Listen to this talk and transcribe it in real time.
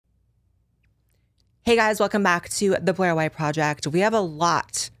Hey guys, welcome back to the Blair White Project. We have a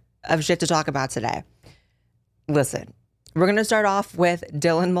lot of shit to talk about today. Listen, we're going to start off with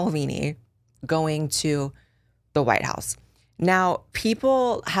Dylan Mulvaney going to the White House. Now,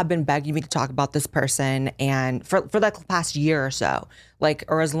 people have been begging me to talk about this person and for the past year or so,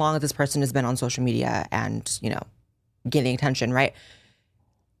 or as long as this person has been on social media and, getting attention, right?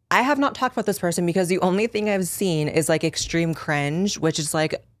 I have not talked about this person because the only thing I've seen is extreme cringe, which is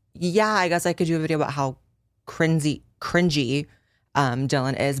yeah, I guess I could do a video about how cringy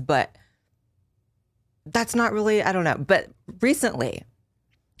Dylan is, but that's not really, I don't know. But recently,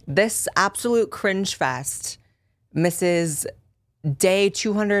 this absolute cringe fest, Mrs. Day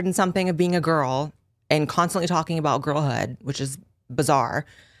 200 and something of being a girl and constantly talking about girlhood, which is bizarre,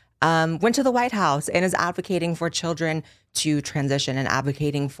 went to the White House and is advocating for children to transition and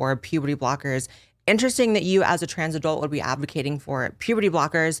advocating for puberty blockers. Interesting that you as a trans adult would be advocating for puberty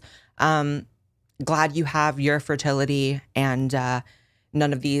blockers. Glad you have your fertility and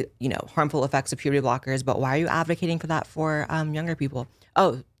none of the harmful effects of puberty blockers. But why are you advocating for that for younger people?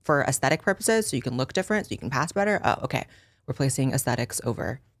 Oh, for aesthetic purposes, so you can look different, so you can pass better. Oh, okay. We're placing aesthetics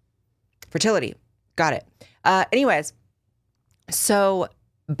over fertility. Got it. Anyways, so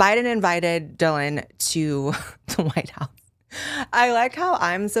Biden invited Dylan to the White House. I like how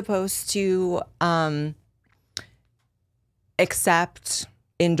I'm supposed to accept,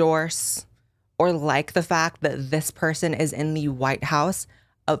 endorse, or like the fact that this person is in the White House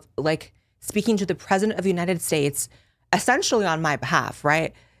of speaking to the President of the United States, essentially on my behalf,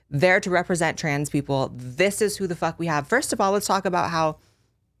 right? There to represent trans people. This is who the fuck we have. First of all, let's talk about how,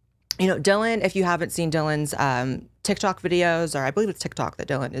 Dylan, if you haven't seen Dylan's TikTok videos, or I believe it's TikTok that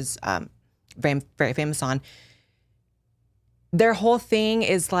Dylan is very, very famous on. Their whole thing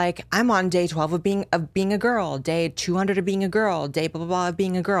is I'm on day 12 of being a girl, day 200 of being a girl, day blah, blah, blah of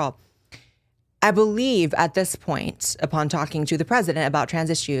being a girl. I believe at this point, upon talking to the president about trans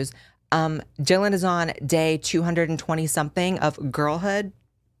issues, Dylan is on day 220 something of girlhood.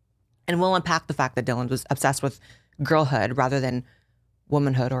 And we'll unpack the fact that Dylan was obsessed with girlhood rather than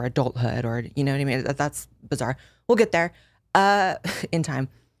womanhood or adulthood or, you know what I mean? That's bizarre. We'll get there in time.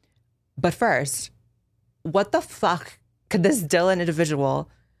 But first, what the fuck could this Dylan individual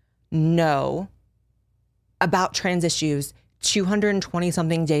know about trans issues 220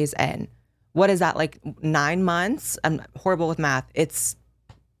 something days in? What is that, 9 months? I'm horrible with math. It's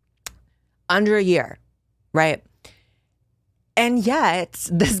under a year, right? And yet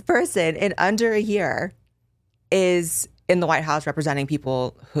this person in under a year is in the White House representing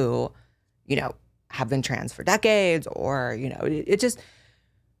people who, have been trans for decades or, it just,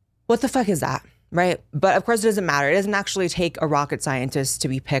 what the fuck is that? Right. But of course, it doesn't matter. It doesn't actually take a rocket scientist to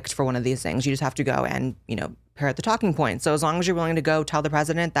be picked for one of these things. You just have to go and, parrot the talking points. So as long as you're willing to go tell the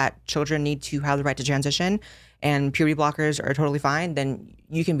president that children need to have the right to transition and puberty blockers are totally fine, then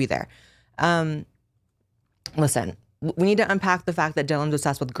you can be there. Listen, we need to unpack the fact that Dylan's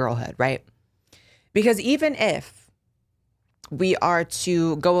obsessed with girlhood, right? Because even if we are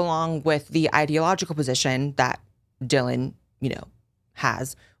to go along with the ideological position that Dylan,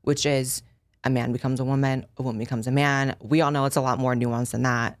 has, which is a man becomes a woman becomes a man. We all know it's a lot more nuanced than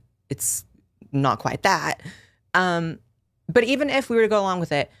that. It's not quite that. But even if we were to go along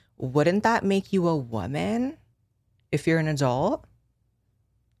with it, wouldn't that make you a woman if you're an adult?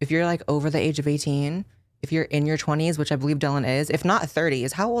 If you're over the age of 18, if you're in your 20s, which I believe Dylan is, if not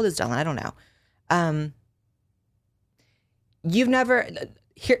 30s, how old is Dylan? I don't know. You've never,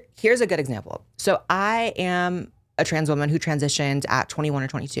 here's a good example. So I am a trans woman who transitioned at 21 or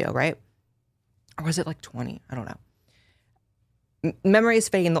 22, right? Or was it 20? I don't know. Memory is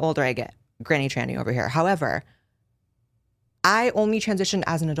fading the older I get. Granny tranny over here. However, I only transitioned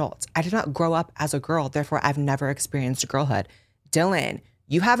as an adult. I did not grow up as a girl. Therefore, I've never experienced girlhood. Dylan,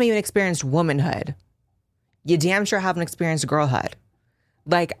 you haven't even experienced womanhood. You damn sure haven't experienced girlhood.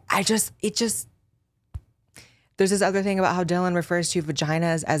 There's this other thing about how Dylan refers to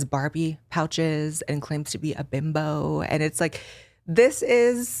vaginas as Barbie pouches and claims to be a bimbo. And it's this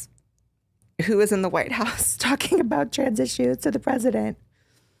is who is in the White House talking about trans issues to the president.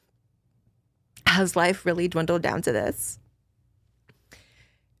 Has life really dwindled down to this?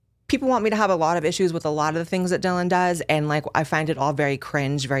 People want me to have a lot of issues with a lot of the things that Dylan does. And I find it all very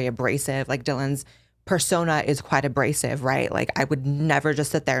cringe, very abrasive. Dylan's persona is quite abrasive, right? I would never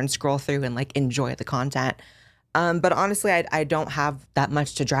just sit there and scroll through and enjoy the content. But honestly, I don't have that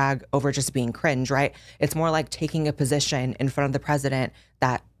much to drag over just being cringe, right? It's more taking a position in front of the president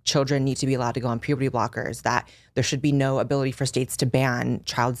that children need to be allowed to go on puberty blockers, that there should be no ability for states to ban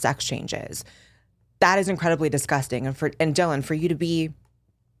child sex changes. That is incredibly disgusting. And Dylan, for you to be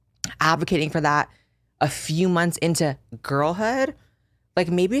advocating for that a few months into girlhood, like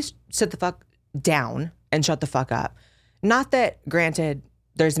maybe sit the fuck down and shut the fuck up. Not that, granted,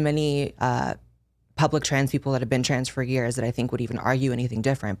 there's many public trans people that have been trans for years that I think would even argue anything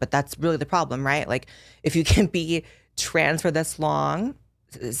different, but that's really the problem, right? Like, if you can be trans for this long,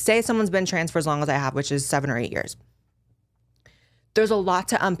 say someone's been trans for as long as I have, which is 7 or 8 years. There's a lot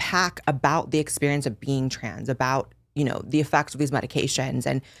to unpack about the experience of being trans, about, you know, the effects of these medications.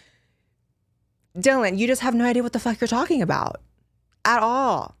 And Dylan, you just have no idea what the fuck you're talking about at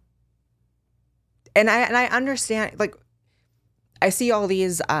all. And I understand, like, I see all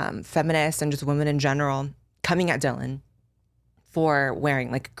these feminists and just women in general coming at Dylan for wearing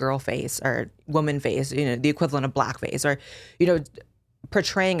like girl face or woman face, you know, the equivalent of blackface, or, you know,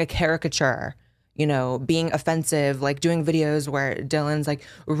 portraying a caricature, you know, being offensive, like doing videos where Dylan's like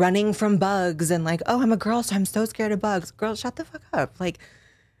running from bugs and like, oh, I'm a girl, so I'm so scared of bugs. Girl, shut the fuck up. Like,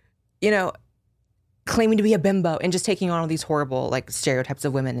 you know, claiming to be a bimbo and just taking on all these horrible like stereotypes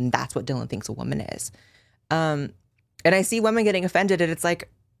of women. And that's what Dylan thinks a woman is. And I see women getting offended, and it's like,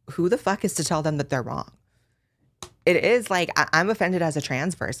 who the fuck is to tell them that they're wrong? It is like, I'm offended as a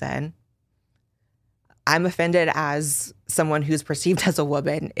trans person. I'm offended as someone who's perceived as a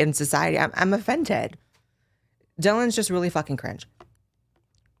woman in society. I'm offended. Dylan's just really fucking cringe.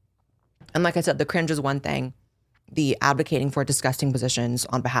 And like I said, the cringe is one thing. The advocating for disgusting positions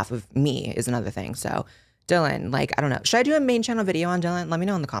on behalf of me is another thing. So Dylan, like, I don't know. Should I do a main channel video on Dylan? Let me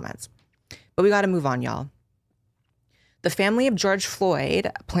know in the comments. But we got to move on, y'all. The family of George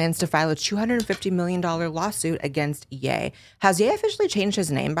Floyd plans to file a $250 million lawsuit against Ye. Has Ye officially changed his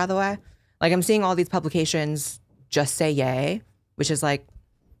name, by the way? Like, I'm seeing all these publications just say Ye, which is like,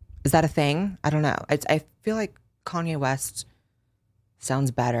 is that a thing? I don't know. I feel like Kanye West sounds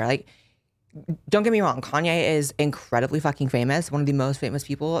better. Like, don't get me wrong. Kanye is incredibly fucking famous, one of the most famous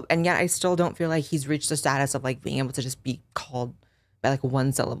people. And yet I still don't feel like he's reached the status of like being able to just be called by like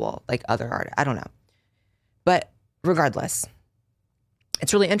one syllable, like other artists. I don't know. But regardless,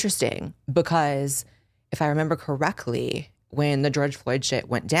 it's really interesting because if I remember correctly, when the George Floyd shit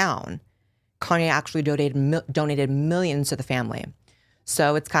went down, Kanye actually donated millions to the family.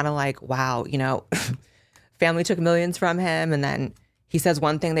 So it's kind of like, wow, you know, family took millions from him, and then he says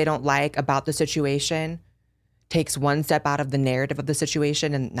one thing they don't like about the situation, takes one step out of the narrative of the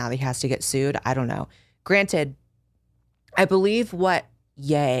situation, and now he has to get sued. I don't know. Granted, I believe what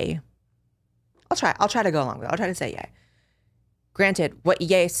Ye... I'll try to go along with it. I'll try to say Ye. Granted, what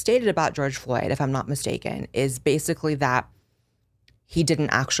Ye stated about George Floyd, if I'm not mistaken, is basically that he didn't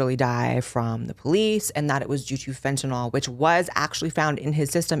actually die from the police and that it was due to fentanyl, which was actually found in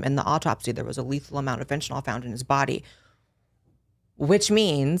his system in the autopsy. There was a lethal amount of fentanyl found in his body, which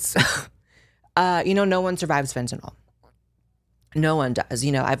means, you know, no one survives fentanyl. No one does.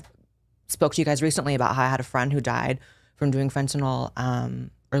 You know, I've spoke to you guys recently about how I had a friend who died from doing fentanyl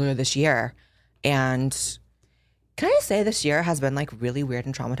earlier this year. And can I just say this year has been like really weird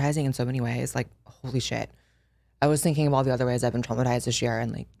and traumatizing in so many ways. Like, holy shit. I was thinking of all the other ways I've been traumatized this year,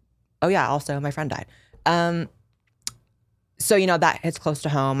 and like, oh yeah, also my friend died. So, you know, that hits close to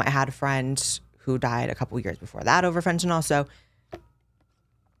home. I had a friend who died a couple years before that over fentanyl. So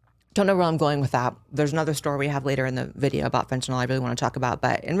don't know where I'm going with that. There's another story we have later in the video about fentanyl I really want to talk about.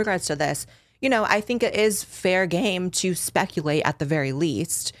 But in regards to this, you know, I think it is fair game to speculate at the very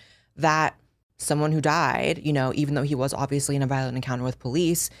least that someone who died, you know, even though he was obviously in a violent encounter with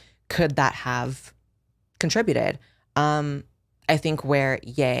police, could that have contributed? I think where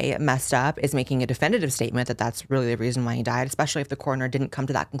Ye messed up is making a definitive statement that that's really the reason why he died, especially if the coroner didn't come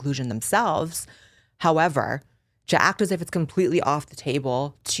to that conclusion themselves. However, to act as if it's completely off the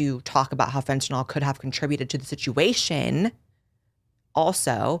table to talk about how fentanyl could have contributed to the situation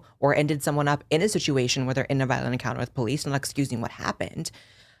also, or ended someone up in a situation where they're in a violent encounter with police, not excusing what happened,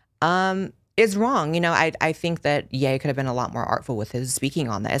 is wrong. You know, I think that Ye could have been a lot more artful with his speaking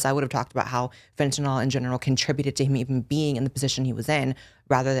on this. I would have talked about how fentanyl in general contributed to him even being in the position he was in,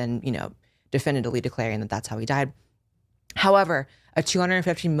 rather than, you know, definitively declaring that that's how he died. However, a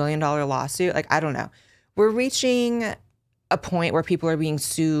 $250 million lawsuit, like, I don't know. We're reaching a point where people are being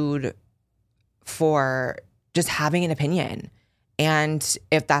sued for just having an opinion. And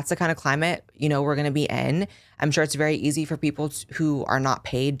if that's the kind of climate, you know, we're going to be in, I'm sure it's very easy for people who are not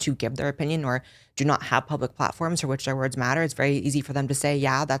paid to give their opinion or do not have public platforms for which their words matter. It's very easy for them to say,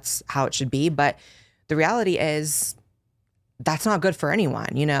 yeah, that's how it should be. But the reality is that's not good for anyone,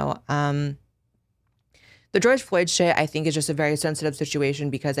 you know. The George Floyd shit, I think, is just a very sensitive situation,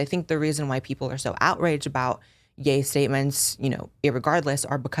 because I think the reason why people are so outraged about Ye's statements, you know, irregardless,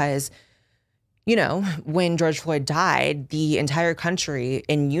 are because you know, when George Floyd died, the entire country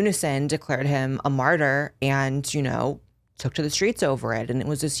in unison declared him a martyr and, you know, took to the streets over it. And it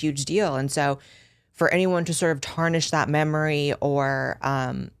was this huge deal. And so for anyone to sort of tarnish that memory or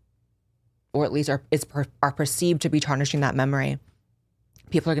at least are perceived to be tarnishing that memory,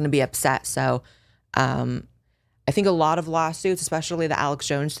 people are going to be upset. So I think a lot of lawsuits, especially the Alex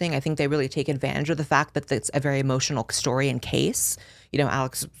Jones thing, I think they really take advantage of the fact that it's a very emotional story and case. You know,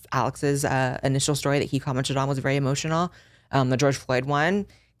 Alex's initial story that he commented on was very emotional. The George Floyd one,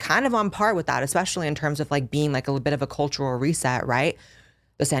 kind of on par with that, especially in terms of like being like a bit of a cultural reset, right?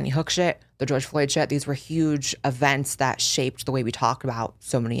 The Sandy Hook shit, the George Floyd shit, these were huge events that shaped the way we talk about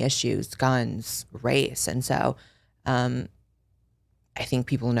so many issues, guns, race. And so I think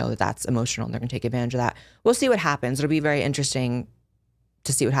people know that that's emotional and they're going to take advantage of that. We'll see what happens. It'll be very interesting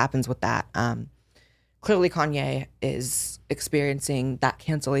to see what happens with that. Clearly, Kanye is experiencing that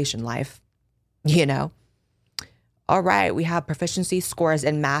cancellation life, you know. All right, we have proficiency scores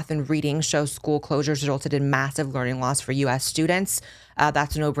in math and reading show school closures resulted in massive learning loss for U.S. students.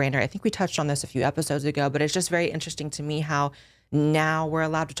 That's a no-brainer. I think we touched on this a few episodes ago, but it's just very interesting to me how now we're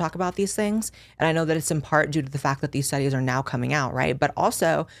allowed to talk about these things. And I know that it's in part due to the fact that these studies are now coming out, right? But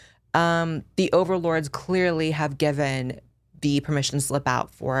also, the overlords clearly have given the permission slip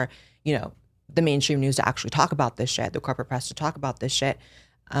out for, you know, the mainstream news to actually talk about this shit, the corporate press to talk about this shit.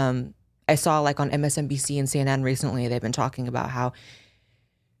 I saw like on MSNBC and CNN recently, they've been talking about how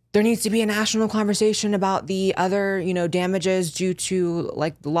there needs to be a national conversation about the other, you know, damages due to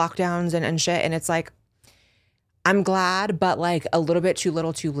like the lockdowns and shit. And it's like, I'm glad, but like a little bit too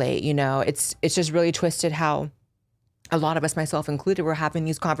little too late. You know, it's just really twisted how a lot of us, myself included, were having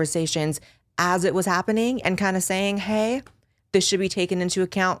these conversations as it was happening and kind of saying, hey, this should be taken into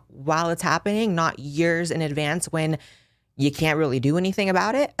account while it's happening, not years in advance when you can't really do anything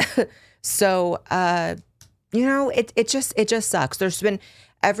about it. So, you know, it just sucks. There's been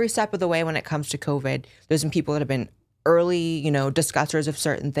every step of the way when it comes to COVID, there's been people that have been early, you know, discussers of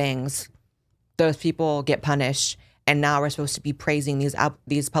certain things. Those people get punished. And now we're supposed to be praising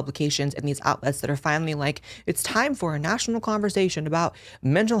these publications and these outlets that are finally like, it's time for a national conversation about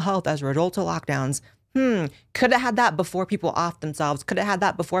mental health as a result of lockdowns. Could have had that before people off themselves. Could have had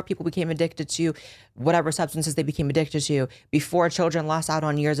that before people became addicted to whatever substances they became addicted to, before children lost out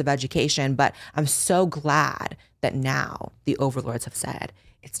on years of education. But I'm so glad that now the overlords have said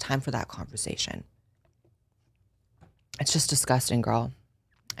it's time for that conversation. It's just disgusting, girl.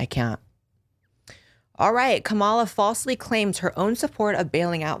 I can't. All right. Kamala falsely claims her own support of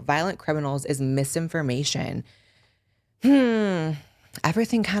bailing out violent criminals is misinformation.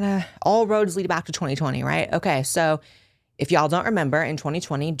 Everything kind of, all roads lead back to 2020, right? Okay, so if y'all don't remember, in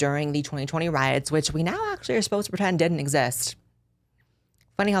 2020, during the 2020 riots, which we now actually are supposed to pretend didn't exist.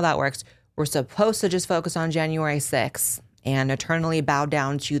 Funny how that works. We're supposed to just focus on January 6th and eternally bow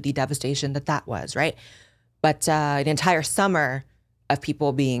down to the devastation that was, right? But an entire summer of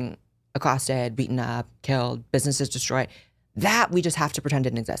people being accosted, beaten up, killed, businesses destroyed, that we just have to pretend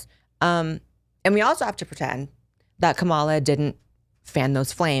didn't exist. And we also have to pretend that Kamala didn't fan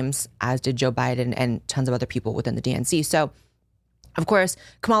those flames, as did Joe Biden and tons of other people within the DNC. So, of course,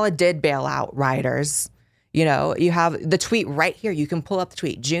 Kamala did bail out rioters. You know, you have the tweet right here. You can pull up the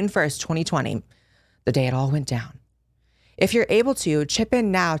tweet, June 1st, 2020, the day it all went down. If you're able to, chip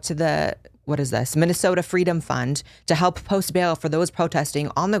in now to the, Minnesota Freedom Fund to help post bail for those protesting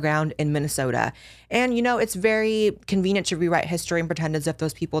on the ground in Minnesota. And, you know, it's very convenient to rewrite history and pretend as if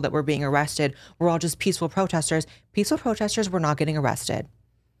those people that were being arrested were all just peaceful protesters. Peaceful protesters were not getting arrested.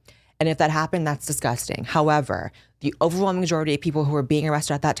 And if that happened, that's disgusting. However, the overwhelming majority of people who were being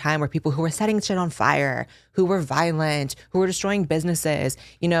arrested at that time were people who were setting shit on fire, who were violent, who were destroying businesses.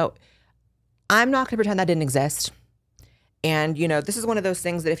 You know, I'm not going to pretend that didn't exist. And, you know, this is one of those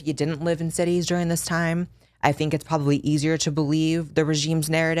things that if you didn't live in cities during this time, I think it's probably easier to believe the regime's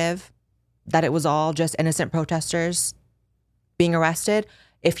narrative that it was all just innocent protesters being arrested.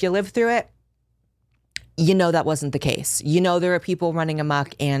 If you lived through it, you know that wasn't the case. You know there were people running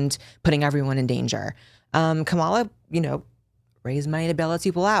amok and putting everyone in danger. Kamala, you know, raised money to bail those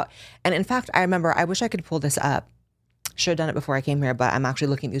people out. And in fact, I remember, I wish I could pull this up. Should have done it before I came here, but I'm actually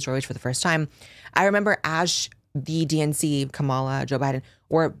looking at these stories for the first time. I remember as the DNC, Kamala, Joe Biden,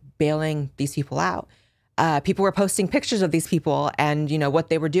 were bailing these people out. People were posting pictures of these people and, you know, what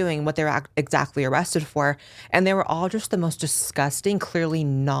they were doing, what they were exactly arrested for. And they were all just the most disgusting, clearly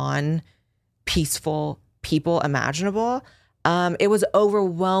non-peaceful people imaginable. It was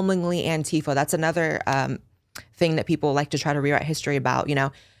overwhelmingly Antifa. That's another thing that people like to try to rewrite history about. You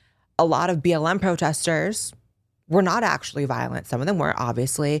know, a lot of BLM protesters were not actually violent. Some of them were,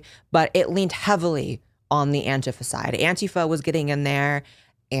 obviously, but it leaned heavily on the Antifa side. Antifa was getting in there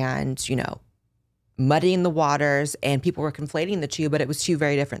and, you know, muddying the waters, and people were conflating the two, but it was two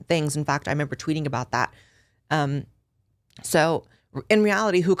very different things. In fact, I remember tweeting about that. So in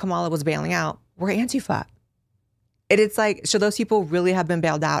reality, who Kamala was bailing out were Antifa. It's like, should those people really have been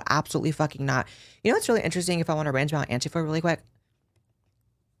bailed out? Absolutely fucking not. You know what's really interesting, if I want to rant about Antifa really quick?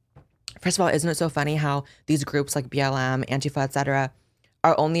 First of all, isn't it so funny how these groups like BLM, Antifa, etc.,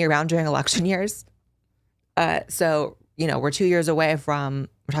 are only around during election years? So, you know, we're 2 years away from,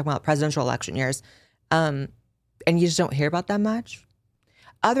 we're talking about presidential election years, and you just don't hear about them much,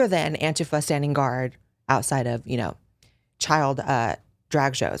 other than Antifa standing guard outside of, you know, child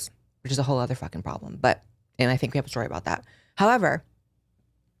drag shows, which is a whole other fucking problem. And I think we have a story about that. However,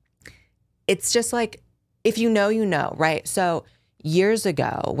 it's just like, if you know, you know, right? So years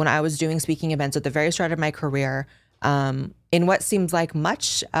ago, when I was doing speaking events at the very start of my career, in what seems like a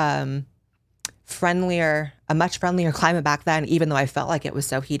much friendlier climate back then, even though I felt like it was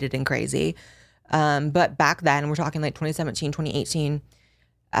so heated and crazy. But back then, we're talking like 2017, 2018,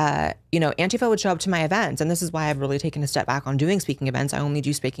 you know, Antifa would show up to my events. And this is why I've really taken a step back on doing speaking events. I only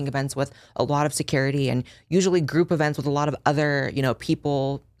do speaking events with a lot of security, and usually group events with a lot of other, you know,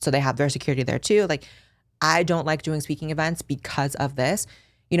 people. So they have their security there too. Like, I don't like doing speaking events because of this.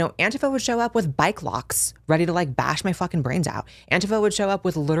 You know, Antifa would show up with bike locks ready to like bash my fucking brains out. Antifa would show up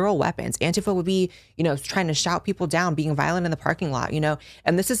with literal weapons. Antifa would be, you know, trying to shout people down, being violent in the parking lot, you know.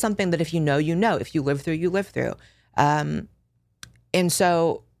 And this is something that if you know, you know. If you live through, you live through. And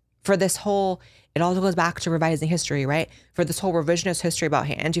so for this whole, it all goes back to revising history, right? For this whole revisionist history about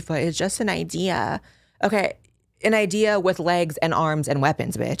Antifa is just an idea. Okay, an idea with legs and arms and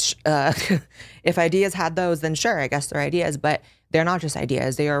weapons, bitch. If ideas had those, then sure, I guess they're ideas, but they're not just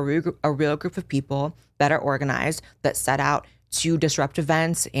ideas. They are a real group of people that are organized, that set out to disrupt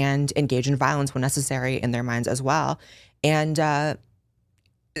events and engage in violence when necessary in their minds as well. And I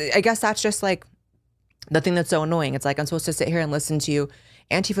guess that's just like the thing that's so annoying. It's like, I'm supposed to sit here and listen to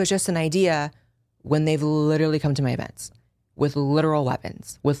Antifa is just an idea when they've literally come to my events with literal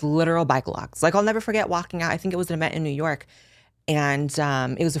weapons, with literal bike locks. Like, I'll never forget walking out. I think it was an event in New York, and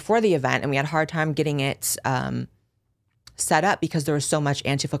it was before the event, and we had a hard time getting it set up because there was so much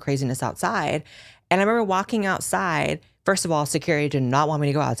Antifa craziness outside. And I remember walking outside. First of all, security did not want me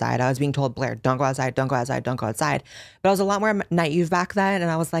to go outside. I was being told, Blair, don't go outside, don't go outside, don't go outside. But I was a lot more naive back then. And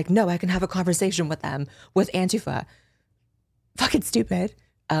I was like, no, I can have a conversation with them, with Antifa. Fucking stupid.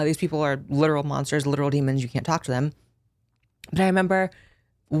 These people are literal monsters, literal demons. You can't talk to them. But I remember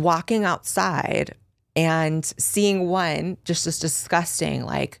walking outside and seeing one, just this disgusting,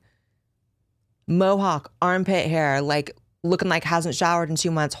 like, mohawk, armpit hair, like looking like hasn't showered in 2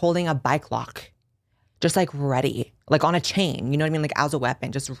 months, holding a bike lock, just like ready, like on a chain, you know what I mean? Like as a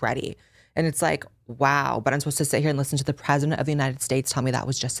weapon, just ready. And it's like, wow, but I'm supposed to sit here and listen to the president of the United States tell me that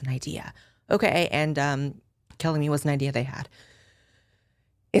was just an idea. Okay. And killing me was an idea they had.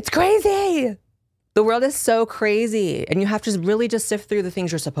 It's crazy. The world is so crazy. And you have to really just sift through the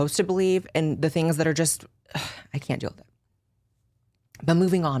things you're supposed to believe and the things that are just, I can't deal with it. But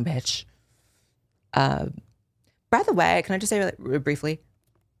moving on, bitch. By the way, can I just say really briefly?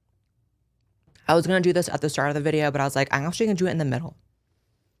 I was going to do this at the start of the video, but I was like, I'm actually going to do it in the middle.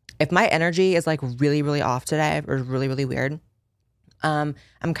 If my energy is like really, really off today or really, really weird, I'm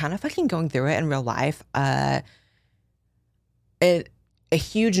kind of fucking going through it in real life. A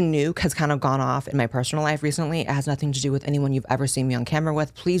huge nuke has kind of gone off in my personal life recently. It has nothing to do with anyone you've ever seen me on camera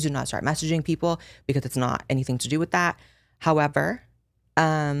with. Please do not start messaging people because it's not anything to do with that. However,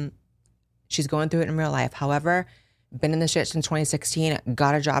 she's going through it in real life. However, been in this shit since 2016,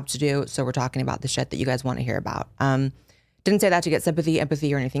 got a job to do. So we're talking about the shit that you guys want to hear about. Didn't say that to get sympathy,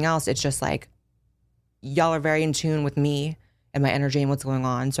 empathy, or anything else. It's just like, y'all are very in tune with me and my energy and what's going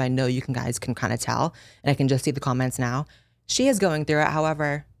on. So I know you guys can kind of tell, and I can just see the comments now. She is going through it.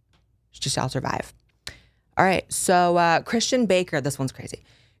 However, she shall survive. All right. So Christian Baker, this one's crazy.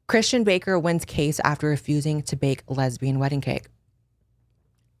 Christian Baker wins case after refusing to bake lesbian wedding cake.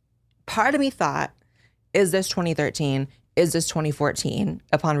 Part of me thought, is this 2013? Is this 2014?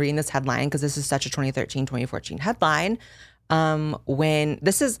 Upon reading this headline, because this is such a 2013, 2014 headline, when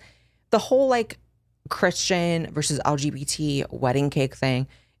this is the whole like Christian versus LGBT wedding cake thing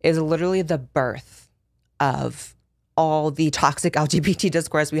is literally the birth of all the toxic LGBT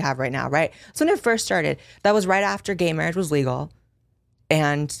discourse we have right now, right? So when it first started, that was right after gay marriage was legal,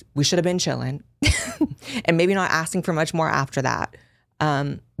 and we should have been chilling and maybe not asking for much more after that.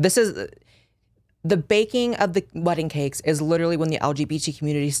 This is the baking of the wedding cakes is literally when the LGBT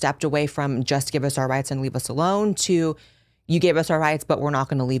community stepped away from just give us our rights and leave us alone to you gave us our rights, but we're not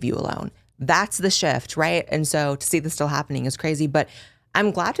going to leave you alone. That's the shift, right? And so to see this still happening is crazy, but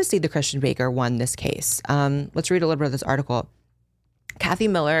I'm glad to see the Christian baker won this case. Let's read a little bit of this article. Kathy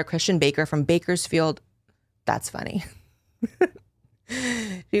Miller, a Christian baker from Bakersfield. That's funny.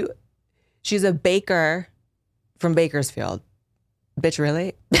 She's a baker from Bakersfield. Bitch,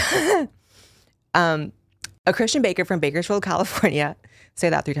 really? A Christian baker from Bakersfield, California, say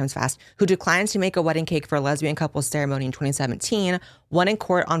that 3 times fast, who declined to make a wedding cake for a lesbian couple's ceremony in 2017, won in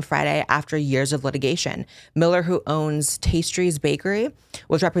court on Friday after years of litigation. Miller, who owns Tastries Bakery,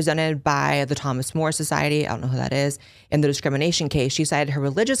 was represented by the Thomas More Society, I don't know who that is, in the discrimination case. She cited her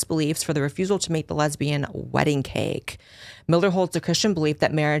religious beliefs for the refusal to make the lesbian wedding cake. Miller holds the Christian belief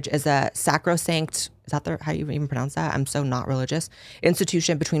that marriage is a sacrosanct, is that how you even pronounce that? I'm so not religious,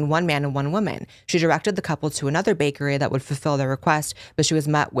 institution between one man and one woman. She directed the couple to another bakery that would fulfill their request, but she was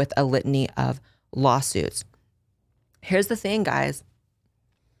met with a litany of lawsuits. Here's the thing, guys.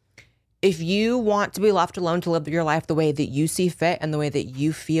 If you want to be left alone to live your life the way that you see fit and the way that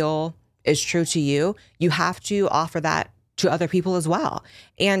you feel is true to you, you have to offer that to other people as well.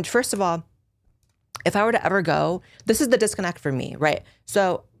 And first of all, if I were to ever go, this is the disconnect for me, right?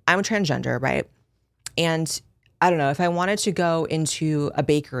 So I'm a transgender, right? And I don't know, if I wanted to go into a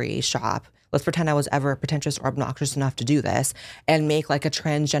bakery shop, let's pretend I was ever pretentious or obnoxious enough to do this and make like a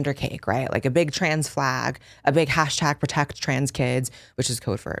transgender cake, right? Like a big trans flag, a big hashtag protect trans kids, which is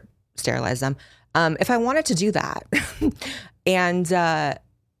code for sterilize them. If I wanted to do that and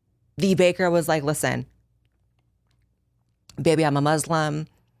the baker was like, listen, baby, I'm a Muslim.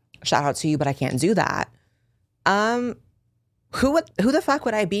 Shout out to you, but I can't do that. Who the fuck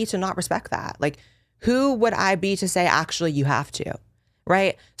would I be to not respect that? Like, who would I be to say, actually, you have to,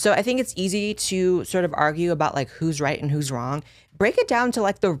 right? So I think it's easy to sort of argue about like who's right and who's wrong. Break it down to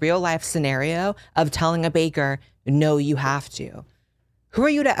like the real life scenario of telling a baker, no, you have to. Who are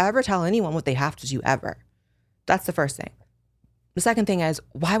you to ever tell anyone what they have to do ever? That's the first thing. The second thing is,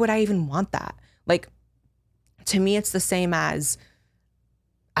 why would I even want that? Like, to me, it's the same as,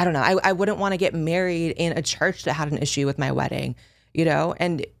 I don't know, I wouldn't want to get married in a church that had an issue with my wedding, you know?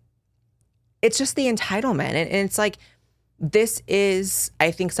 And it's just the entitlement. And it's like, this is, I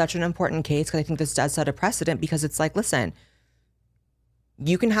think, such an important case because I think this does set a precedent because it's like, listen,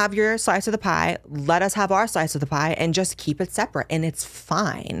 you can have your slice of the pie, let us have our slice of the pie and just keep it separate and it's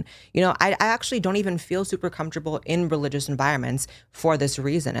fine. You know, I actually don't even feel super comfortable in religious environments for this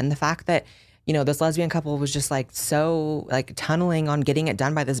reason. And the fact that, you know, this lesbian couple was just like so like tunneling on getting it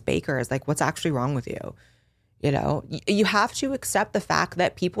done by this baker is like, what's actually wrong with you? You know, you have to accept the fact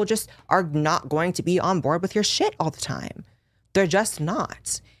that people just are not going to be on board with your shit all the time. They're just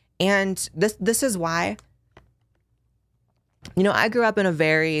not. And this is why, you know, I grew up in a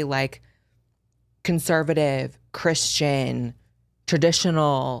very like conservative, Christian,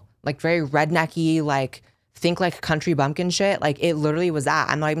 traditional, like very rednecky, like think like country bumpkin shit. Like it literally was that.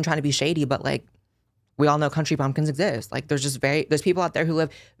 I'm not even trying to be shady, but like we all know country bumpkins exist. Like there's people out there who live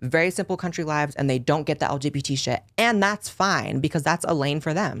very simple country lives and they don't get the LGBT shit. And that's fine because that's a lane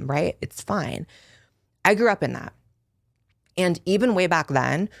for them, right? It's fine. I grew up in that. And even way back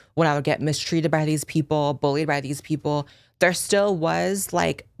then, when I would get mistreated by these people, bullied by these people, there still was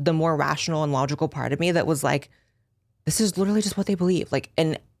like the more rational and logical part of me that was like, this is literally just what they believe. Like,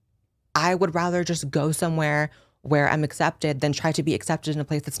 and I would rather just go somewhere where I'm accepted than try to be accepted in a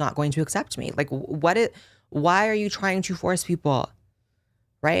place that's not going to accept me. Like, why are you trying to force people?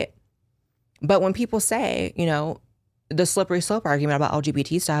 Right? But when people say, you know, the slippery slope argument about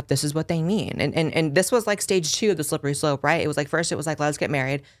LGBT stuff, this is what they mean. And this was like stage 2 of the slippery slope, right? It was like, first it was like, let's get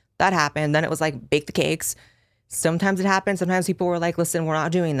married. That happened. Then it was like, bake the cakes. Sometimes it happened. Sometimes people were like, listen, we're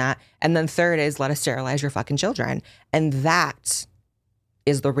not doing that. And then third is let us sterilize your fucking children. And that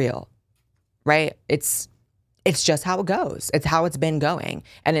is the real, right? It's just how it goes. It's how it's been going.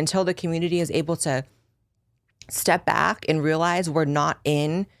 And until the community is able to step back and realize we're not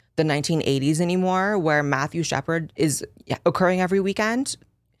in the 1980s anymore, where Matthew Shepard is occurring every weekend,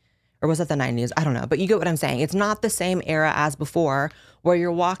 or was it the 90s? I don't know, but you get what I'm saying. It's not the same era as before where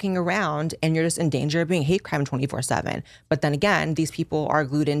you're walking around and you're just in danger of being hate crime 24/7. But then again, these people are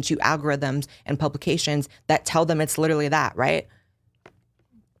glued into algorithms and publications that tell them it's literally that, right?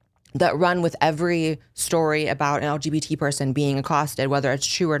 That run with every story about an LGBT person being accosted, whether it's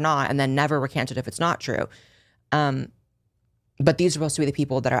true or not, and then never recanted if it's not true. But these are supposed to be the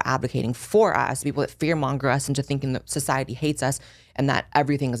people that are advocating for us, people that fearmonger us into thinking that society hates us and that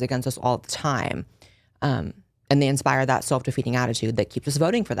everything is against us all the time. And they inspire that self-defeating attitude that keeps us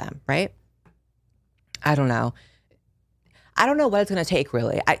voting for them, right? I don't know. I don't know what it's going to take,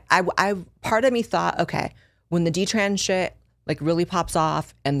 really. I part of me thought, okay, when the detrans shit like really pops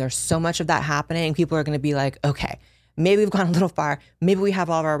off and there's so much of that happening, people are going to be like, okay, maybe we've gone a little far. Maybe we have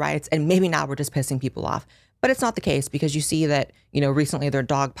all of our rights and maybe now we're just pissing people off. But it's not the case, because you see that, recently they're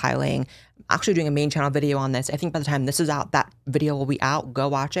dogpiling. I'm actually doing a main channel video on this. I think by the time this is out, that video will be out. Go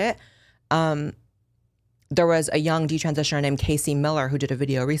watch it. There was a young detransitioner named Casey Miller who did a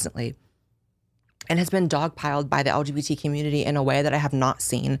video recently and has been dogpiled by the LGBT community in a way that I have not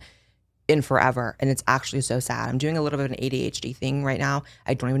seen in forever. And it's actually so sad. I'm doing a little bit of an ADHD thing right now.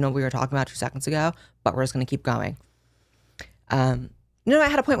 I don't even know what we were talking about 2 seconds ago, but we're just going to keep going. I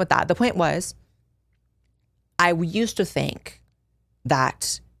had a point with that. The point was, I used to think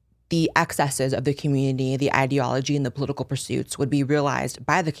that the excesses of the community, the ideology, and the political pursuits would be realized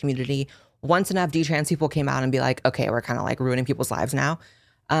by the community once enough detrans people came out and be like, okay, we're kind of like ruining people's lives now.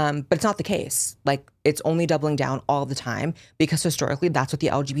 But it's not the case. Like, it's only doubling down all the time, because historically that's what the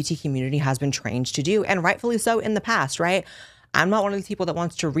LGBT community has been trained to do, and rightfully so in the past, right? I'm not one of these people that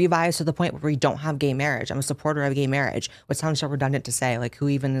wants to revise to the point where we don't have gay marriage. I'm a supporter of gay marriage, which sounds so redundant to say. Like, who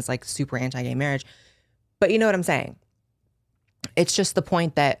even is like super anti-gay marriage? But you know what I'm saying? It's just the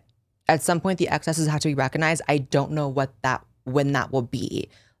point that at some point the excesses have to be recognized. I don't know when that will be.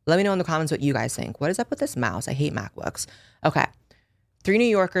 Let me know in the comments what you guys think. What is up with this mouse? I hate MacBooks. Okay. 3 New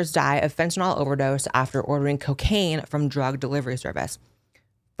Yorkers die of fentanyl overdose after ordering cocaine from drug delivery service.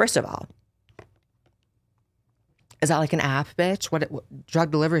 First of all, is that like an app, bitch? What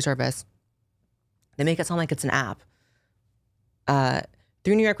drug delivery service? They make it sound like it's an app.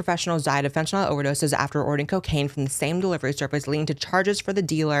 3 New York professionals died of fentanyl overdoses after ordering cocaine from the same delivery service, leading to charges for the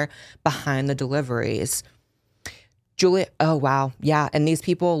dealer behind the deliveries. Julia, oh wow, yeah, and these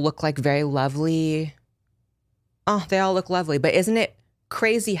people look like very lovely. Oh, they all look lovely, but isn't it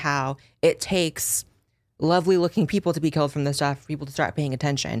crazy how it takes lovely looking people to be killed from this stuff for people to start paying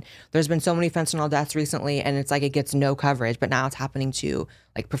attention? There's been so many fentanyl deaths recently, and it's like it gets no coverage, but now it's happening to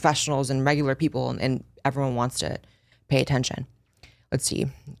like professionals and regular people, and everyone wants to pay attention. Let's see.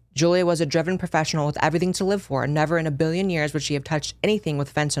 Julia was a driven professional with everything to live for. Never in a billion years would she have touched anything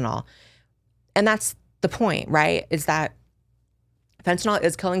with fentanyl. And that's the point, right? Is that fentanyl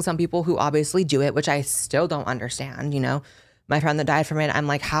is killing some people who obviously do it, which I still don't understand. My friend that died from it, I'm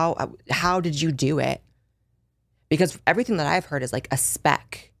like, how did you do it? Because everything that I've heard is like a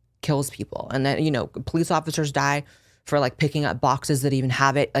speck kills people. And then, police officers die for like picking up boxes that even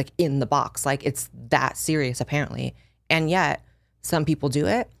have it like in the box. Like, it's that serious apparently. And yet some people do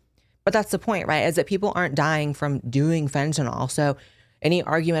it. But that's the point, right? Is that people aren't dying from doing fentanyl. So any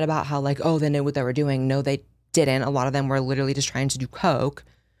argument about how like, oh, they knew what they were doing. No, they didn't. A lot of them were literally just trying to do coke,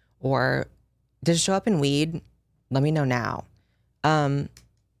 or did it show up in weed? Let me know now.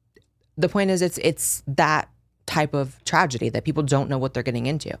 The point is it's that type of tragedy that people don't know what they're getting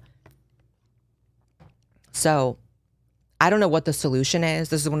into. So I don't know what the solution is.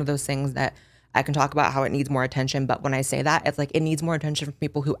 This is one of those things that I can talk about how it needs more attention, but when I say that, it's like it needs more attention from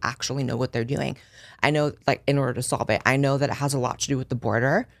people who actually know what they're doing. I know, like, in order to solve it, I know that it has a lot to do with the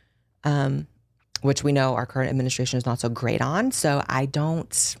border, which we know our current administration is not so great on. So I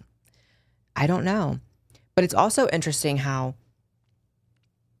don't know. But it's also interesting how,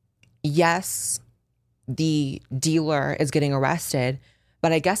 yes, the dealer is getting arrested,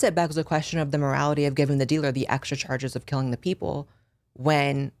 but I guess it begs the question of the morality of giving the dealer the extra charges of killing the people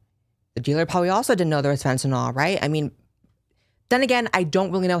when the dealer probably also didn't know there was fentanyl, right? I mean, then again, I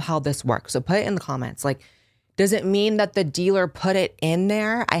don't really know how this works. So put it in the comments. Like, does it mean that the dealer put it in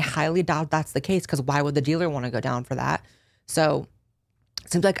there? I highly doubt that's the case, because why would the dealer want to go down for that? So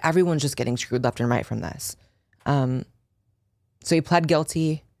it seems like everyone's just getting screwed left and right from this. So he pled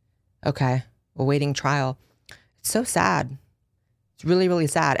guilty. Okay. Awaiting trial. It's so sad. It's really, really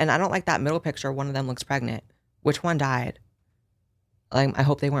sad. And I don't like that middle picture. One of them looks pregnant. Which one died? Like, I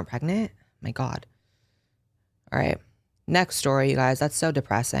hope they weren't pregnant. My God. All right. Next story, you guys. That's so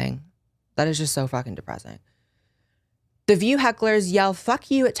depressing. That is just so fucking depressing. The View hecklers yell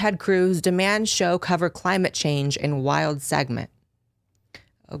 "fuck you" at Ted Cruz, demand show cover climate change in wild segment.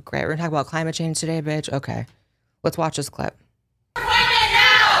 Oh, great. We're going to talk about climate change today, bitch. Okay. Let's watch this clip.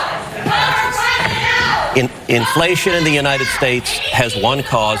 Inflation in the United States has one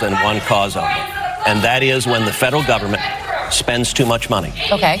cause and one cause only, and that is when the federal government spends too much money.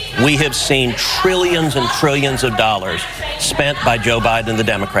 Okay. We have seen trillions and trillions of dollars spent by Joe Biden and the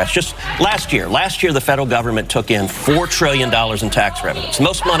Democrats. Just last year, the federal government took in $4 trillion in tax revenues.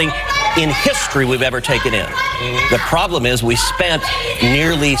 Most money in history we've ever taken in. The problem is we spent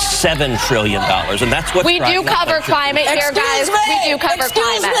nearly $7 trillion, and that's what we do cover climate here, guys. We do cover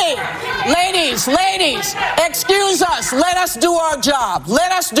climate. Ladies, excuse us. Let us do our job.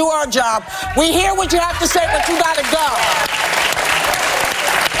 Let us do our job. We hear what you have to say, but you gotta go.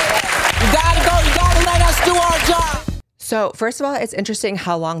 You gotta go. You gotta let us do our job. So first of all, it's interesting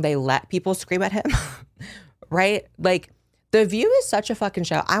how long they let people scream at him, right? Like, The View is such a fucking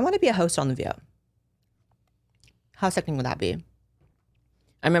show. I want to be a host on The View. How sickening would that be?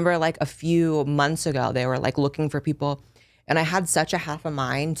 I remember like a few months ago, they were like looking for people, and I had such a half a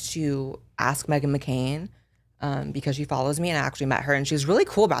mind to ask Meghan McCain because she follows me, and I actually met her, and she's really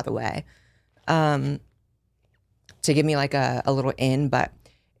cool, by the way, to give me like a little in, but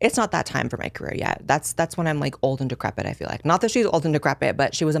it's not that time for my career yet. That's when I'm like old and decrepit, I feel like. Not that she's old and decrepit,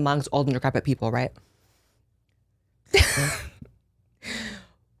 but she was amongst old and decrepit people, right?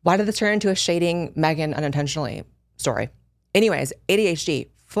 Why did this turn into a shading Meghan unintentionally story? Anyways, ADHD,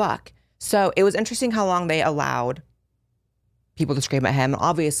 fuck. So it was interesting how long they allowed people to scream at him.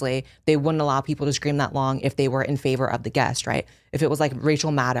 Obviously, they wouldn't allow people to scream that long if they were in favor of the guest, right? If it was like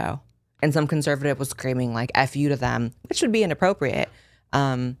Rachel Maddow and some conservative was screaming like F you to them, which would be inappropriate,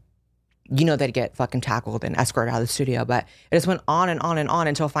 they'd get fucking tackled and escorted out of the studio. But it just went on and on and on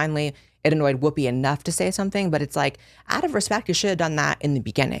until finally it annoyed Whoopi enough to say something. But it's like, out of respect, you should have done that in the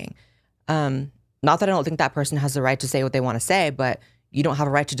beginning. Not that I don't think that person has the right to say what they want to say, but you don't have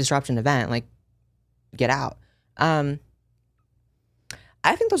a right to disrupt an event. Like, get out. I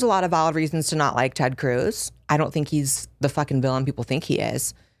think there's a lot of valid reasons to not like Ted Cruz. I don't think he's the fucking villain people think he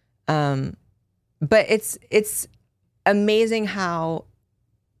is. But it's amazing how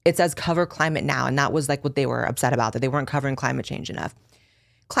it says cover climate now. And that was like what they were upset about, that they weren't covering climate change enough.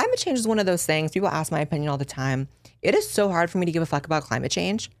 Climate change is one of those things. People ask my opinion all the time. It is so hard for me to give a fuck about climate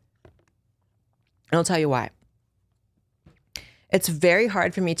change. And I'll tell you why. It's very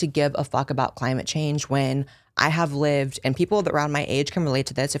hard for me to give a fuck about climate change when I have lived, and people around my age can relate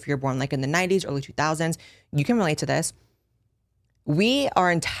to this. If you're born like in the 90s, early 2000s, you can relate to this.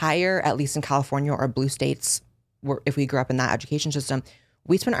 Our entire, at least in California or blue states, if we grew up in that education system,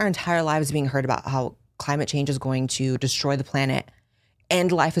 we spent our entire lives being heard about how climate change is going to destroy the planet,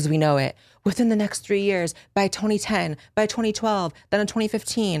 end life as we know it within the next 3 years, by 2010, by 2012, then in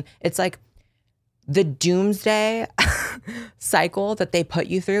 2015. It's like, the doomsday cycle that they put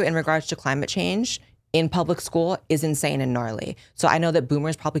you through in regards to climate change in public school is insane and gnarly. So I know that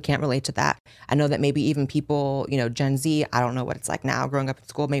boomers probably can't relate to that. I know that maybe even people, Gen Z, I don't know what it's like now growing up in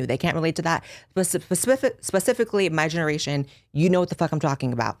school, maybe they can't relate to that. But specifically my generation, you know what the fuck I'm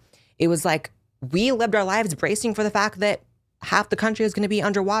talking about. It was like, we lived our lives bracing for the fact that half the country is going to be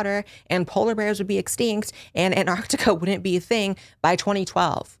underwater and polar bears would be extinct and Antarctica wouldn't be a thing by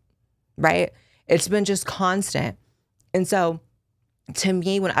 2012, right? It's been just constant. And so to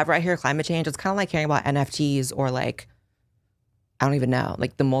me, whenever I hear climate change, it's kind of like hearing about NFTs or like, I don't even know,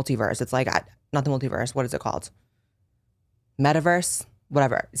 like the multiverse. It's like, not the multiverse. What is it called? Metaverse?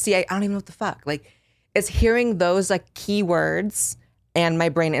 Whatever. See, I don't even know what the fuck. Like, it's hearing those like keywords and my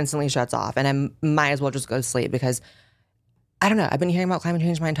brain instantly shuts off and I might as well just go to sleep because I don't know. I've been hearing about climate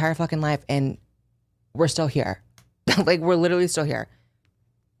change my entire fucking life and we're still here. Like, we're literally still here.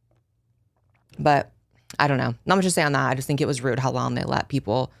 But I don't know. Not much to say on that. I just think it was rude how long they let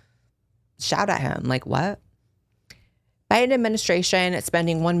people shout at him. Like, what? Biden administration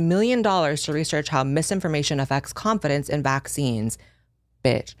spending $1 million to research how misinformation affects confidence in vaccines.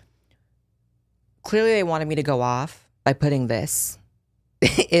 Bitch. Clearly they wanted me to go off by putting this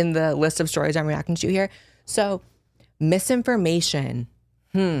in the list of stories I'm reacting to here. So misinformation.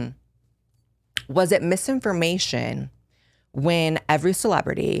 Was it misinformation when every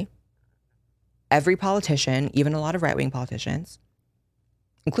celebrity, every politician, even a lot of right-wing politicians,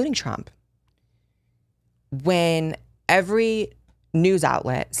 including Trump, when every news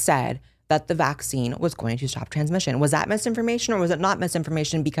outlet said that the vaccine was going to stop transmission? Was that misinformation or was it not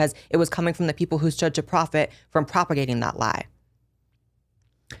misinformation because it was coming from the people who stood to profit from propagating that lie?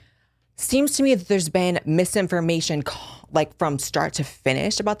 Seems to me that there's been misinformation like from start to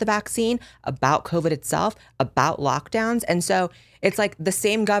finish about the vaccine, about COVID itself, about lockdowns. And so it's like the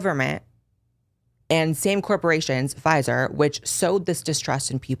same government and same corporations, Pfizer, which sowed this distrust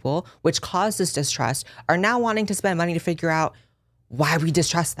in people, which caused this distrust, are now wanting to spend money to figure out why we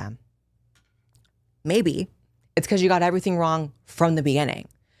distrust them. Maybe it's because you got everything wrong from the beginning.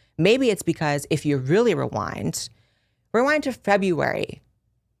 Maybe it's because if you really rewind, Rewind to February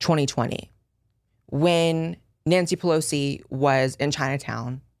 2020, when Nancy Pelosi was in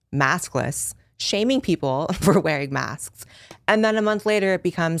Chinatown, maskless, shaming people for wearing masks. And then a month later, it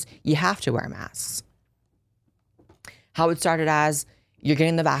becomes, you have to wear masks. How it started as, you're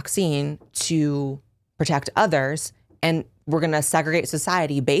getting the vaccine to protect others, and we're going to segregate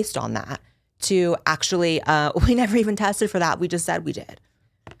society based on that, to actually, we never even tested for that. We just said we did.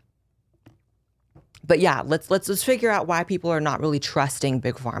 But yeah, let's figure out why people are not really trusting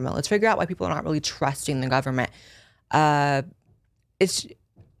Big Pharma. Let's figure out why people are not really trusting the government. I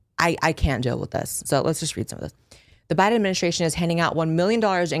can't deal with this. So let's just read some of this. The Biden administration is handing out $1 million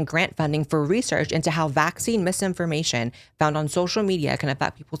in grant funding for research into how vaccine misinformation found on social media can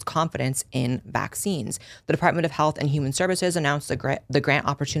affect people's confidence in vaccines. The Department of Health and Human Services announced the grant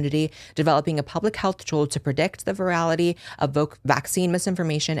opportunity, developing a public health tool to predict the virality of vaccine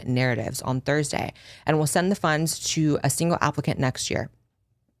misinformation narratives on Thursday, and will send the funds to a single applicant next year.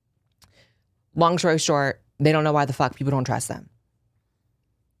 Long story short, they don't know why the fuck people don't trust them.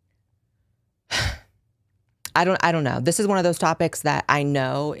 I don't know. This is one of those topics that I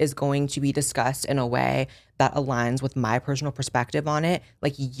know is going to be discussed in a way that aligns with my personal perspective on it,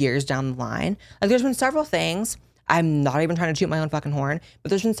 like years down the line. Like, there's been several things, I'm not even trying to toot my own fucking horn, but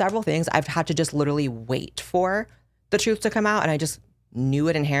there's been several things I've had to just literally wait for the truth to come out, and I just knew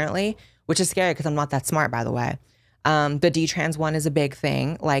it inherently, which is scary because I'm not that smart, by the way. The D-trans one is a big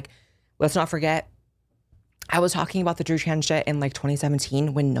thing. Like, let's not forget, I was talking about the D-trans shit in like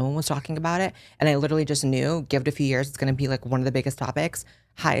 2017 when no one was talking about it. And I literally just knew, give it a few years, it's going to be like one of the biggest topics.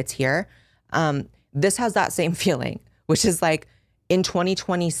 Hi, it's here. This has that same feeling, which is like in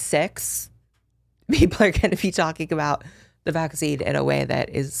 2026, people are going to be talking about the vaccine in a way that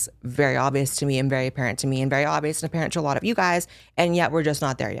is very obvious to me and very apparent to me and very obvious and apparent to a lot of you guys. And yet we're just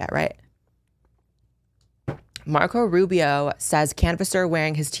not there yet, right? Marco Rubio says canvasser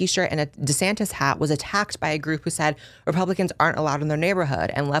wearing his t-shirt and a DeSantis hat was attacked by a group who said Republicans aren't allowed in their neighborhood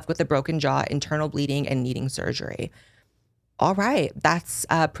and left with a broken jaw, internal bleeding, and needing surgery. All right, that's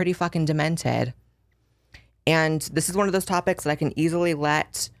pretty fucking demented. And this is one of those topics that I can easily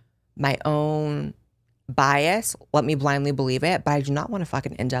let my own bias let me blindly believe it, but I do not want to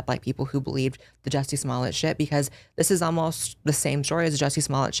fucking end up like people who believed the Jussie Smollett shit, because this is almost the same story as the Jussie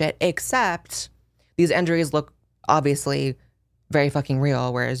Smollett shit, except these injuries look obviously very fucking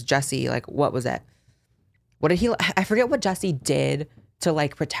real, whereas Jussie, like, what was it? What did he, I forget what Jussie did to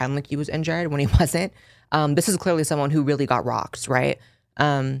like pretend like he was injured when he wasn't. This is clearly someone who really got rocked, right?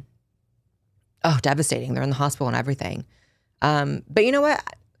 Oh, devastating. They're in the hospital and everything. But you know what?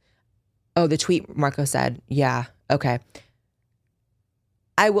 Oh, the tweet Marco said, yeah, okay.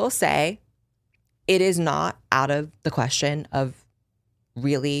 I will say it is not out of the question of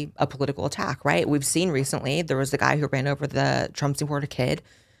really a political attack, right? We've seen recently, there was the guy who ran over the Trump supporter kid.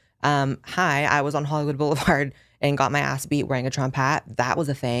 Hi, I was on Hollywood Boulevard and got my ass beat wearing a Trump hat. That was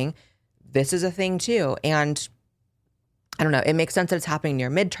a thing. This is a thing too. And I don't know, it makes sense that it's happening near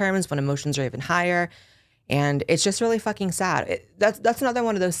midterms when emotions are even higher. And it's just really fucking sad. That's another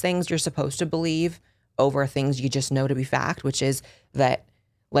one of those things you're supposed to believe over things you just know to be fact, which is that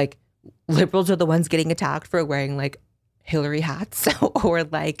like liberals are the ones getting attacked for wearing like Hillary hats or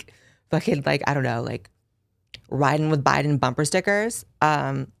like fucking like, I don't know, like riding with Biden bumper stickers.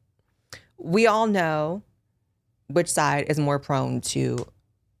 We all know which side is more prone to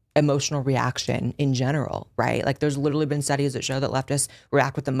emotional reaction in general, right? Like there's literally been studies that show that leftists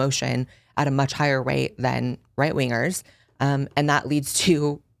react with emotion at a much higher rate than right-wingers. And that leads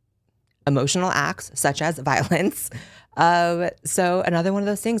to emotional acts such as violence. So another one of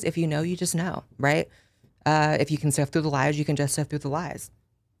those things, if you know, you just know, right? If you can sift through the lies, you can just sift through the lies.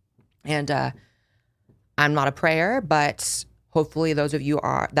 And I'm not a prayer, but hopefully those of you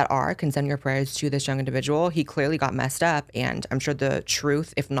can send your prayers to this young individual. He clearly got messed up, and I'm sure the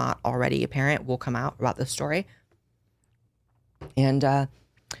truth, if not already apparent, will come out about this story. And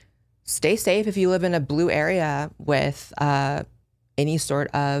stay safe if you live in a blue area with any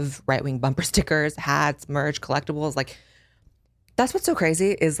sort of right-wing bumper stickers, hats, merch, collectibles. Like, that's what's so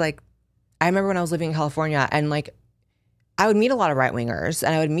crazy is like, I remember when I was living in California and like I would meet a lot of right-wingers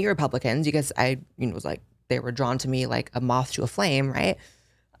and I would meet Republicans because was like, they were drawn to me like a moth to a flame, right?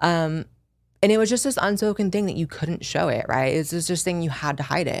 And it was just this unspoken thing that you couldn't show it, right? It's just this thing you had to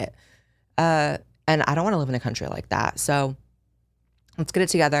hide it. And I don't want to live in a country like that. So let's get it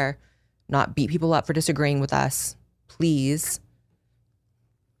together, not beat people up for disagreeing with us, please.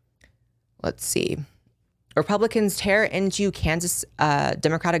 Let's see. Republicans tear into Kansas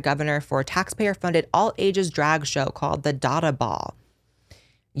Democratic governor for taxpayer-funded all-ages drag show called the Dada Ball.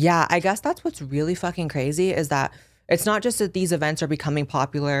 Yeah, I guess that's what's really fucking crazy is that It's not just that these events are becoming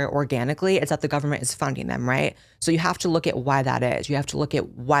popular organically, it's that the government is funding them, right? So you have to look at why that is. You have to look at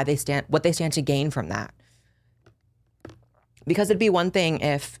what they stand to gain from that. Because it'd be one thing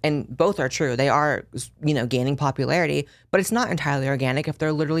if, and both are true, they are, gaining popularity, but it's not entirely organic if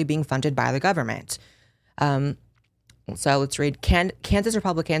they're literally being funded by the government. So let's read. Kansas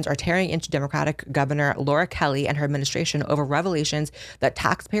Republicans are tearing into Democratic Governor Laura Kelly and her administration over revelations that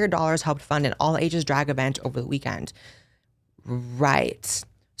taxpayer dollars helped fund an all-ages drag event over the weekend. Right.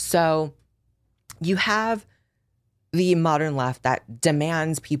 So you have the modern left that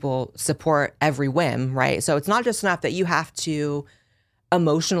demands people support every whim, right? So it's not just enough that you have to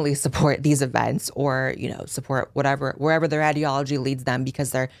emotionally support these events or, support wherever their ideology leads them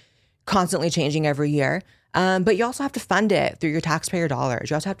because they're constantly changing every year. But you also have to fund it through your taxpayer dollars.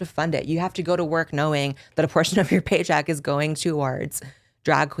 You also have to fund it. You have to go to work knowing that a portion of your paycheck is going towards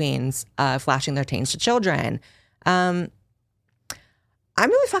drag queens flashing their taints to children. I'm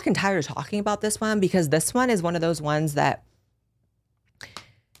really fucking tired of talking about this one because this one is one of those ones that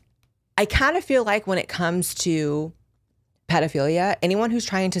I kind of feel like when it comes to pedophilia, anyone who's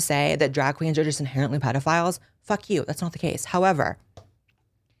trying to say that drag queens are just inherently pedophiles, fuck you. That's not the case. However,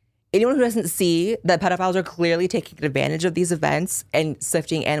 anyone who doesn't see that pedophiles are clearly taking advantage of these events and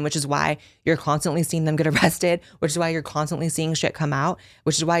sifting in, which is why you're constantly seeing them get arrested, which is why you're constantly seeing shit come out,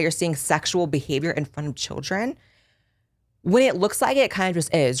 which is why you're seeing sexual behavior in front of children. When it looks like it kind of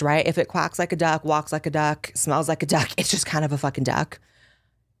just is, right? If it quacks like a duck, walks like a duck, smells like a duck, it's just kind of a fucking duck.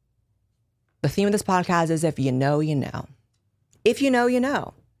 The theme of this podcast is if you know, you know. If you know, you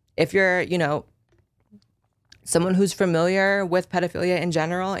know. If you're, someone who's familiar with pedophilia in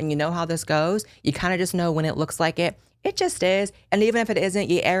general and you know how this goes, you kind of just know when it looks like it just is. And even if it isn't,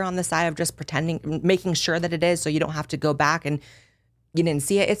 you err on the side of just pretending, making sure that it is so you don't have to go back and you didn't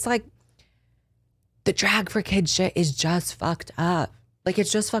see it. It's like the drag for kids shit is just fucked up. Like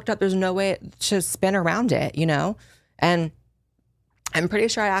it's just fucked up. There's no way to spin around it, And I'm pretty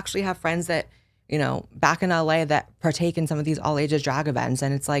sure I actually have friends that, back in LA that partake in some of these all ages drag events.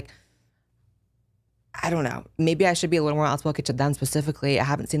 And it's like, I don't know. Maybe I should be a little more outspoken to them specifically. I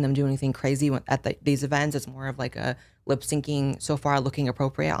haven't seen them do anything crazy at these events. It's more of like a lip syncing so far looking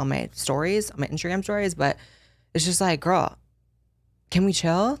appropriate on my stories, on my Instagram stories. But it's just like, girl, can we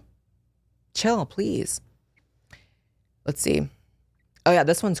chill? Chill, please. Let's see. Oh yeah,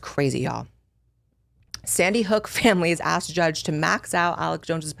 this one's crazy, y'all. Sandy Hook families asked judge to max out Alex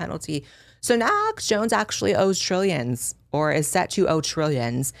Jones's penalty. So now Alex Jones actually owes trillions or is set to owe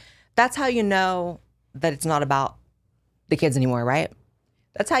trillions. That's how you know that it's not about the kids anymore, right?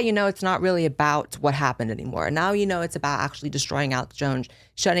 That's how you know it's not really about what happened anymore. Now you know it's about actually destroying Alex Jones,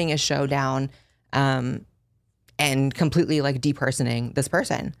 shutting his show down, and completely like depersoning this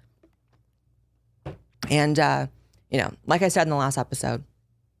person. And, like I said in the last episode,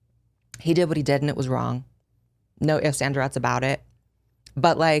 he did what he did and it was wrong. No ifs, ands, or buts about it.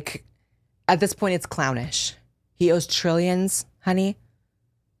 But like, at this point, it's clownish. He owes trillions, honey.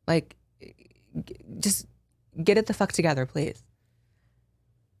 Like, just get it the fuck together, please.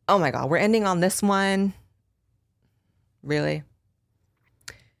 Oh my God, we're ending on this one. Really?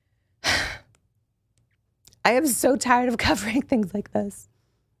 I am so tired of covering things like this.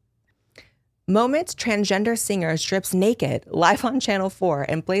 Moment transgender singer strips naked live on Channel 4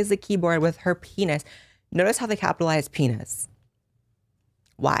 and plays the keyboard with her penis. Notice how they capitalize penis.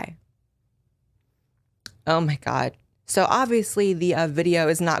 Why? Oh my God. So obviously the video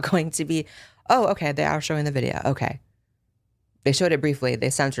is not going to be, oh, okay, they are showing the video. Okay. They showed it briefly. They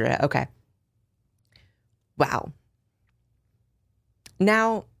censored it. Okay. Wow.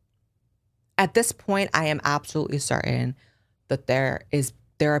 Now, at this point, I am absolutely certain that there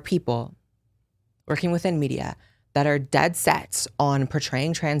are people working within media that are dead set on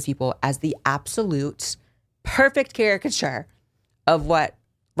portraying trans people as the absolute perfect caricature of what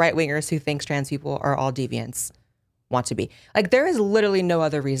right-wingers who think trans people are all deviants want to be. Like, there is literally no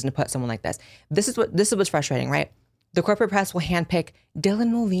other reason to put someone like this. This is what's frustrating, right? The corporate press will handpick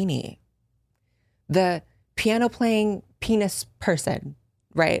Dylan Mulvaney, the piano-playing penis person,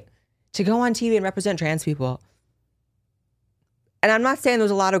 right, to go on TV and represent trans people. And I'm not saying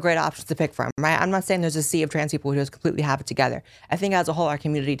there's a lot of great options to pick from, right? I'm not saying there's a sea of trans people who just completely have it together. I think as a whole, our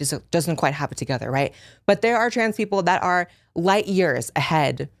community just doesn't quite have it together, right? But there are trans people that are light years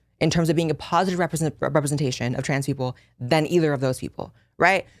ahead in terms of being a positive representation of trans people than either of those people,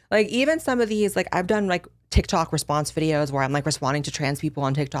 right? Like even some of these, like I've done like TikTok response videos where I'm like responding to trans people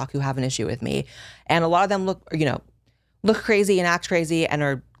on TikTok who have an issue with me. And a lot of them look crazy and act crazy and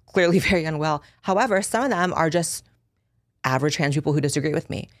are clearly very unwell. However, some of them are just average trans people who disagree with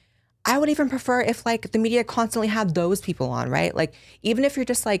me. I would even prefer if like the media constantly had those people on, right? Like even if you're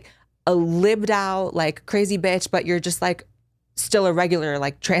just like a libbed out like crazy bitch, but you're just like still a regular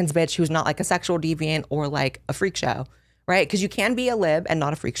like trans bitch who's not like a sexual deviant or like a freak show, right? Because you can be a lib and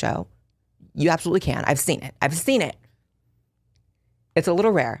not a freak show. You absolutely can. I've seen it. It's a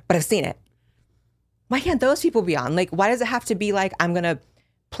little rare, but I've seen it. Why can't those people be on? Like, why does it have to be like, I'm going to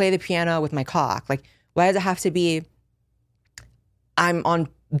play the piano with my cock? Like, why does it have to be, I'm on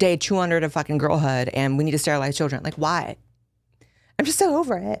day 200 of fucking girlhood and we need to sterilize children? Like, why? I'm just so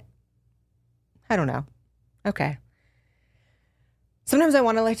over it. I don't know. Okay. Sometimes I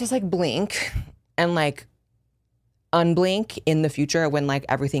want to like just like blink and like unblink in the future when like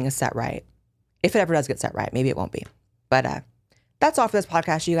everything is set right. If it ever does get set right, maybe it won't be. But that's all for this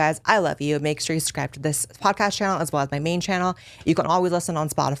podcast, you guys. I love you. Make sure you subscribe to this podcast channel as well as my main channel. You can always listen on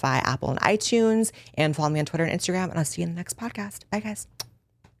Spotify, Apple, and iTunes, and follow me on Twitter and Instagram. And I'll see you in the next podcast. Bye, guys.